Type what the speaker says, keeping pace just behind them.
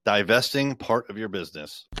Divesting part of your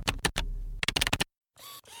business.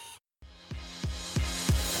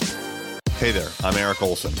 Hey there, I'm Eric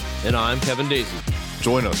Olson. And I'm Kevin Daisy.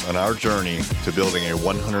 Join us on our journey to building a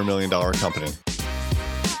 $100 million company.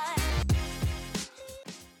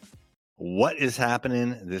 What is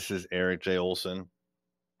happening? This is Eric J. Olson.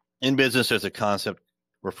 In business, there's a concept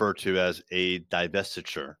referred to as a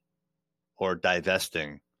divestiture or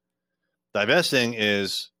divesting. Divesting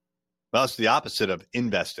is, well, it's the opposite of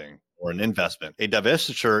investing or an investment. A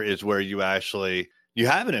divestiture is where you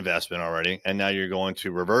have an investment already, and now you're going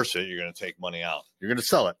to reverse it. You're going to take money out. You're going to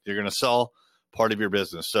sell it. You're going to sell part of your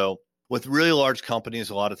business. So with really large companies,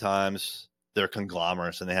 a lot of times they're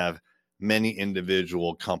conglomerates and they have many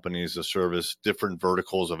individual companies that service different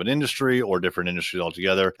verticals of an industry or different industries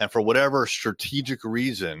altogether. And for whatever strategic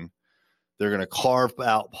reason, they're going to carve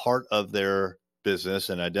out part of their business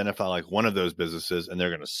and identify like one of those businesses, and they're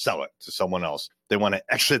going to sell it to someone else. They want to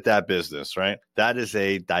exit that business, right? That is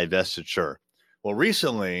a divestiture. Well,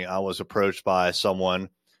 recently I was approached by someone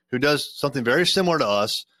who does something very similar to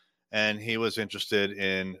us, and he was interested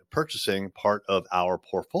in purchasing part of our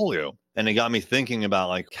portfolio. And it got me thinking about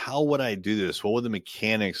like, how would I do this? What would the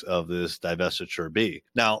mechanics of this divestiture be?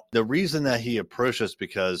 Now, the reason that he approached us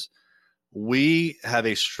because we have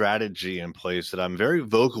a strategy in place that I'm very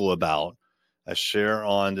vocal about. I share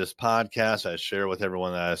on this podcast. I share with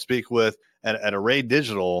everyone that I speak with. At Array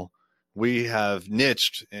Digital, we have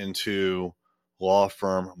niched into law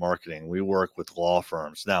firm marketing. We work with law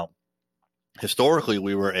firms. Now, historically,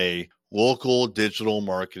 we were a local digital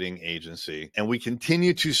marketing agency, and we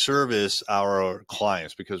continue to service our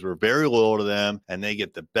clients because we're very loyal to them and they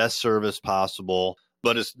get the best service possible,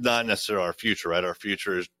 but it's not necessarily our future, right? Our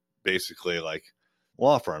future is basically like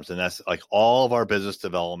law firms, and that's like all of our business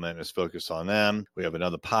development is focused on them. We have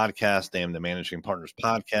another podcast named the Managing Partners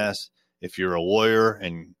Podcast. If you're a lawyer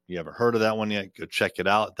and you haven't heard of that one yet, go check it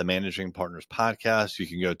out, the Managing Partners Podcast. You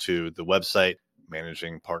can go to the website,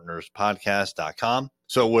 managingpartnerspodcast.com.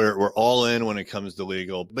 So we're all in when it comes to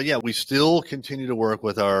legal. But yeah, we still continue to work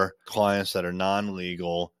with our clients that are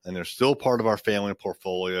non-legal, and they're still part of our family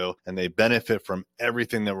portfolio, and they benefit from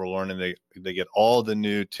everything that we're learning. They get all the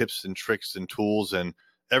new tips and tricks and tools and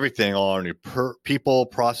everything, all our new people,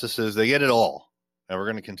 processes. They get it all, and we're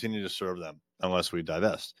going to continue to serve them unless we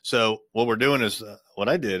divest. So what we're doing is, what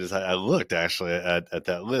I did is I looked actually at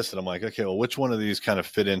that list, and I'm like, okay, well, which one of these kind of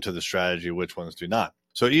fit into the strategy? Which ones do not?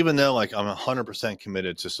 So even though like I'm 100%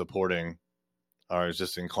 committed to supporting our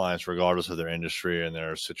existing clients, regardless of their industry and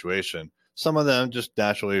their situation, some of them just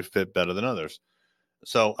naturally fit better than others.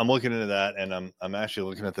 So I'm looking into that, and I'm actually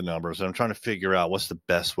looking at the numbers, and I'm trying to figure out what's the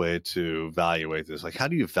best way to evaluate this. Like, how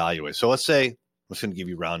do you evaluate? So let's say, I'm just going to give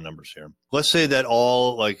you round numbers here. Let's say that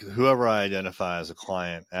all, like whoever I identify as a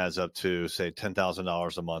client adds up to say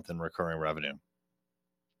 $10,000 a month in recurring revenue.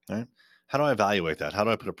 Right? How do I evaluate that? How do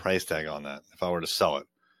I put a price tag on that if I were to sell it?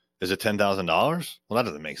 Is it $10,000? Well, that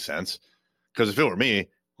doesn't make sense, because if it were me,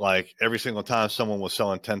 like every single time someone was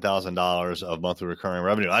selling $10,000 of monthly recurring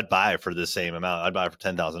revenue, I'd buy it for the same amount. I'd buy it for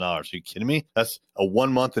 $10,000. Are you kidding me? That's a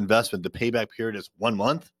 1 month investment. The payback period is 1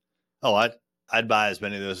 month. Oh, I'd buy as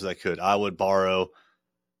many of those as I could. I would borrow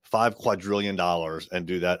 $5 quadrillion and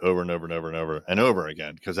do that over and over and over and over and over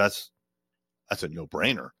again, because that's a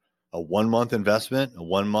no-brainer. A 1 month investment, a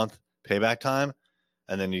 1 month payback time,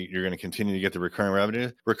 and then you're going to continue to get the recurring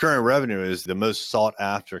revenue. Recurring revenue is the most sought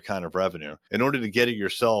after kind of revenue. In order to get it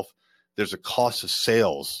yourself, there's a cost of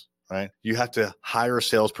sales, right? You have to hire a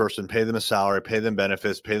salesperson, pay them a salary, pay them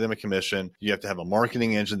benefits, pay them a commission. You have to have a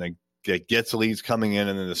marketing engine that gets leads coming in,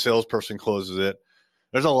 and then the salesperson closes it.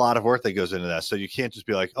 There's a lot of work that goes into that. So you can't just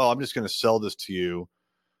be like, oh, I'm just going to sell this to you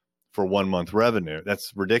for 1 month revenue.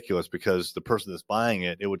 That's ridiculous, because the person that's buying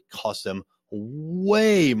it, it would cost them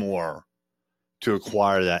way more to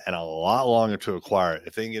acquire that and a lot longer to acquire it.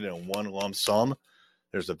 If they can get it in one lump sum,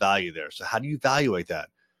 there's a value there. So how do you evaluate that?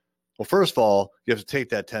 Well, first of all, you have to take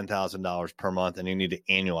that $10,000 per month and you need to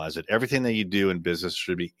annualize it. Everything that you do in business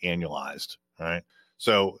should be annualized, right?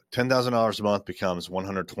 So $10,000 a month becomes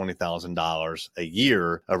 $120,000 a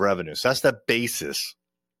year of revenue. So that's the basis.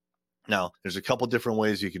 Now, there's a couple different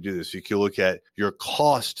ways you could do this. You could look at your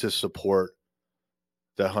cost to support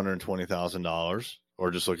that $120,000,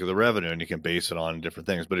 or just look at the revenue, and you can base it on different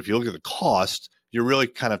things. But if you look at the cost, you're really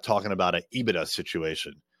kind of talking about an EBITDA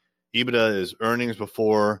situation. EBITDA is earnings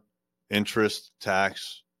before interest,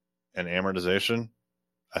 tax, and amortization,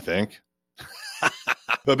 I think.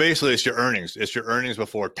 But basically, it's your earnings. It's your earnings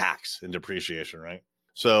before tax and depreciation, right?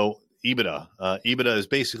 So EBITDA is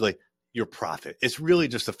basically your profit. It's really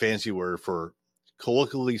just a fancy word for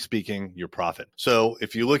colloquially speaking, your profit. So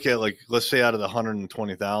if you look at, like, let's say out of the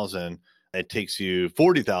 120,000, it takes you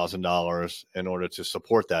 $40,000 in order to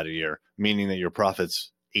support that a year, meaning that your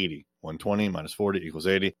profit's 80. 120 minus 40 equals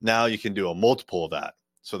 80. Now you can do a multiple of that.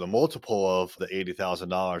 So the multiple of the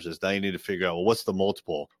 $80,000 is now you need to figure out, well, what's the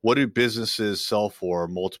multiple? What do businesses sell for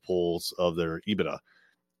multiples of their EBITDA?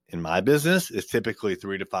 In my business, it's typically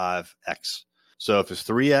 3 to 5x. So if it's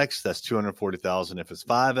 3x, that's 240,000. If it's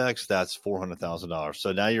 5x, that's $400,000.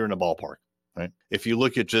 So now you're in a ballpark, right? If you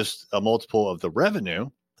look at just a multiple of the revenue,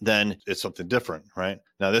 then it's something different, right?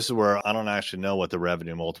 Now, this is where I don't actually know what the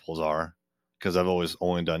revenue multiples are because I've always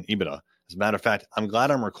only done EBITDA. As a matter of fact, I'm glad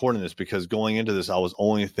I'm recording this because going into this, I was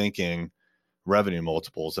only thinking revenue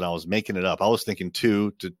multiples and I was making it up. I was thinking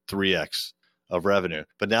 2 to 3x of revenue.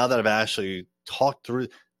 But now that I've actually talked through,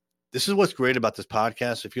 this is what's great about this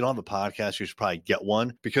podcast. If you don't have a podcast, you should probably get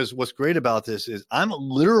one, because what's great about this is I'm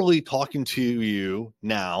literally talking to you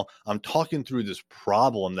now. I'm talking through this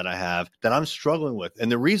problem that I have that I'm struggling with. And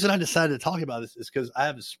the reason I decided to talk about this is because I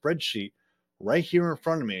have a spreadsheet right here in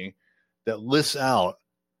front of me that lists out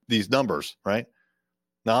these numbers, right?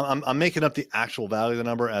 Now I'm making up the actual value of the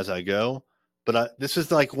number as I go, but this is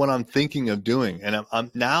like what I'm thinking of doing. And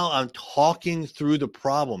I'm talking through the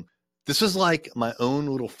problem. This is like my own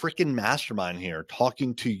little freaking mastermind here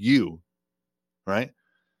talking to you, right?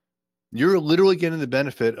 You're literally getting the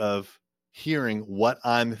benefit of hearing what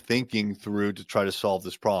I'm thinking through to try to solve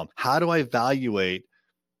this problem. How do I evaluate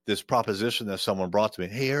this proposition that someone brought to me?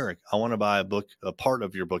 Hey, Eric, I want to buy a part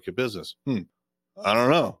of your book of business. I don't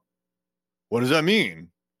know. What does that mean?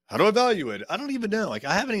 How do I evaluate it? I don't even know. Like,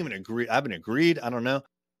 I haven't agreed. I don't know.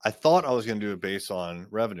 I thought I was going to do it based on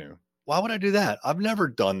revenue. Why would I do that? I've never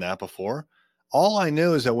done that before. All I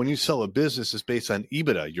know is that when you sell a business, it's based on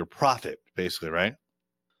EBITDA, your profit, basically, right?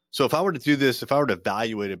 So if I were to do this, if I were to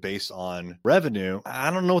evaluate it based on revenue,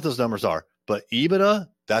 I don't know what those numbers are, but EBITDA,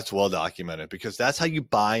 that's well documented because that's how you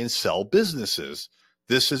buy and sell businesses.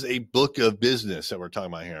 This is a book of business that we're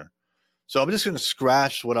talking about here. So I'm just going to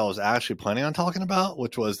scratch what I was actually planning on talking about,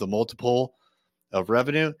 which was the multiple of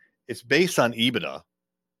revenue. It's based on EBITDA.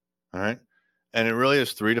 All right. And it really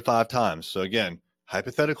is 3 to 5 times. So again,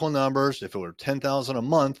 hypothetical numbers, if it were 10,000 a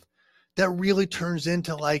month, that really turns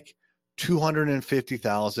into like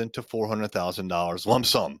 $250,000 to $400,000 lump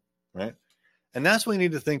sum, right? And that's what you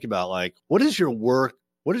need to think about. Like, what is your work?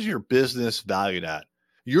 What is your business valued at?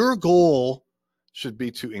 Your goal should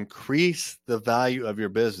be to increase the value of your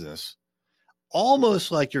business, almost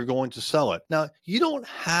like you're going to sell it. Now, you don't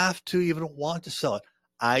have to even want to sell it.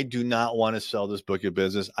 I do not want to sell this book of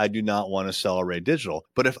business. I do not want to sell Array Digital.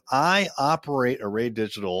 But if I operate Array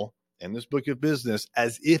Digital and this book of business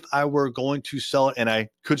as if I were going to sell it and I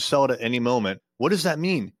could sell it at any moment, what does that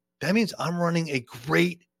mean? That means I'm running a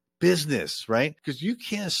great business, right? Because you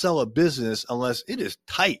can't sell a business unless it is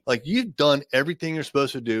tight. Like, you've done everything you're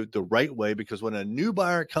supposed to do the right way, because when a new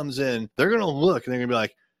buyer comes in, they're going to look and they're going to be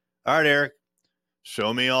like, all right, Eric,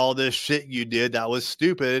 show me all this shit you did. That was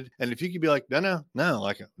stupid. And if you could be like, no,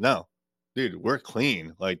 dude, we're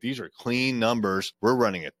clean. Like, these are clean numbers. We're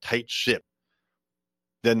running a tight ship.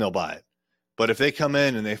 Then they'll buy it. But if they come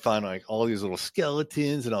in and they find like all these little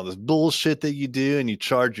skeletons and all this bullshit that you do, and you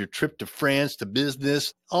charge your trip to France to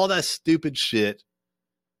business, all that stupid shit,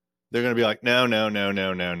 they're going to be like, no.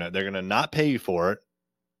 They're going to not pay you for it.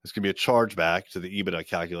 It's going to be a chargeback to the EBITDA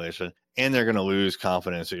calculation. And they're going to lose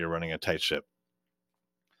confidence that you're running a tight ship.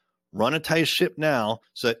 Run a tight ship now,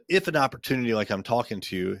 so that if an opportunity like I'm talking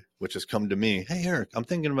to you, which has come to me, hey, Eric, I'm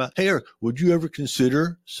thinking about, hey, Eric, would you ever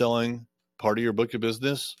consider selling part of your book of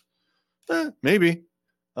business? Maybe,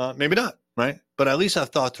 maybe not, right? But at least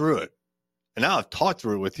I've thought through it. And now I've talked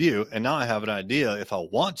through it with you, and now I have an idea, if I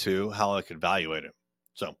want to, how I could evaluate it.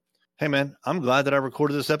 So, hey, man, I'm glad that I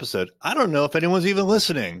recorded this episode. I don't know if anyone's even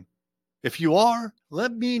listening. If you are,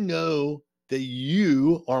 let me know that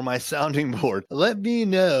you are my sounding board. Let me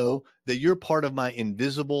know that you're part of my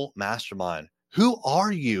invisible mastermind. Who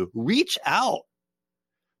are you? Reach out,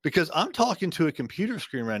 because I'm talking to a computer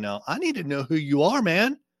screen right now. I need to know who you are,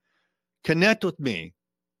 man. Connect with me,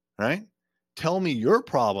 right? Tell me your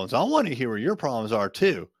problems. I want to hear what your problems are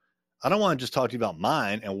too. I don't want to just talk to you about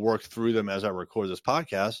mine and work through them as I record this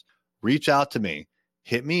podcast. Reach out to me.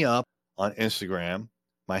 Hit me up on Instagram.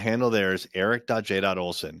 My handle there is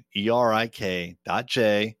eric.j.olson, erik.j.olson.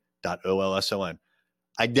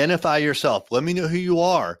 Identify yourself. Let me know who you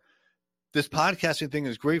are. This podcasting thing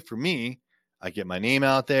is great for me. I get my name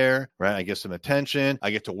out there, right? I get some attention.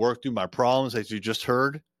 I get to work through my problems, as you just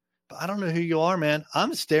heard. But I don't know who you are, man.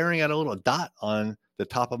 I'm staring at a little dot on the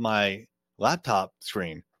top of my laptop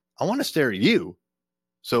screen. I want to stare at you.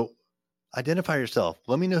 So Identify yourself.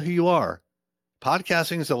 Let me know who you are.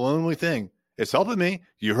 Podcasting is a lonely thing. It's helping me.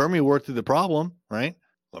 You heard me work through the problem, right?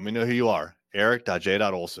 Let me know who you are.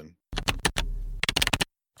 Eric.j.olson.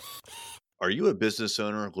 Are you a business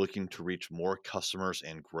owner looking to reach more customers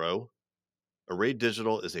and grow? Array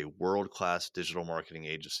Digital is a world-class digital marketing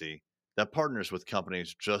agency that partners with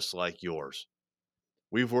companies just like yours.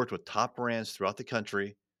 We've worked with top brands throughout the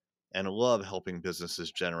country and love helping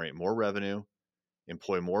businesses generate more revenue,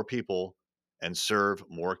 employ more people, and serve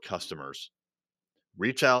more customers.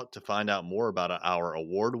 Reach out to find out more about our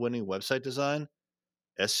award-winning website design,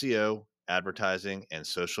 SEO, advertising, and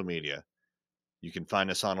social media. You can find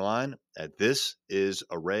us online at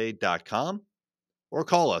thisisarray.com or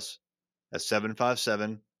call us at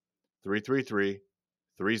 757 333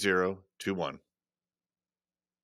 3021.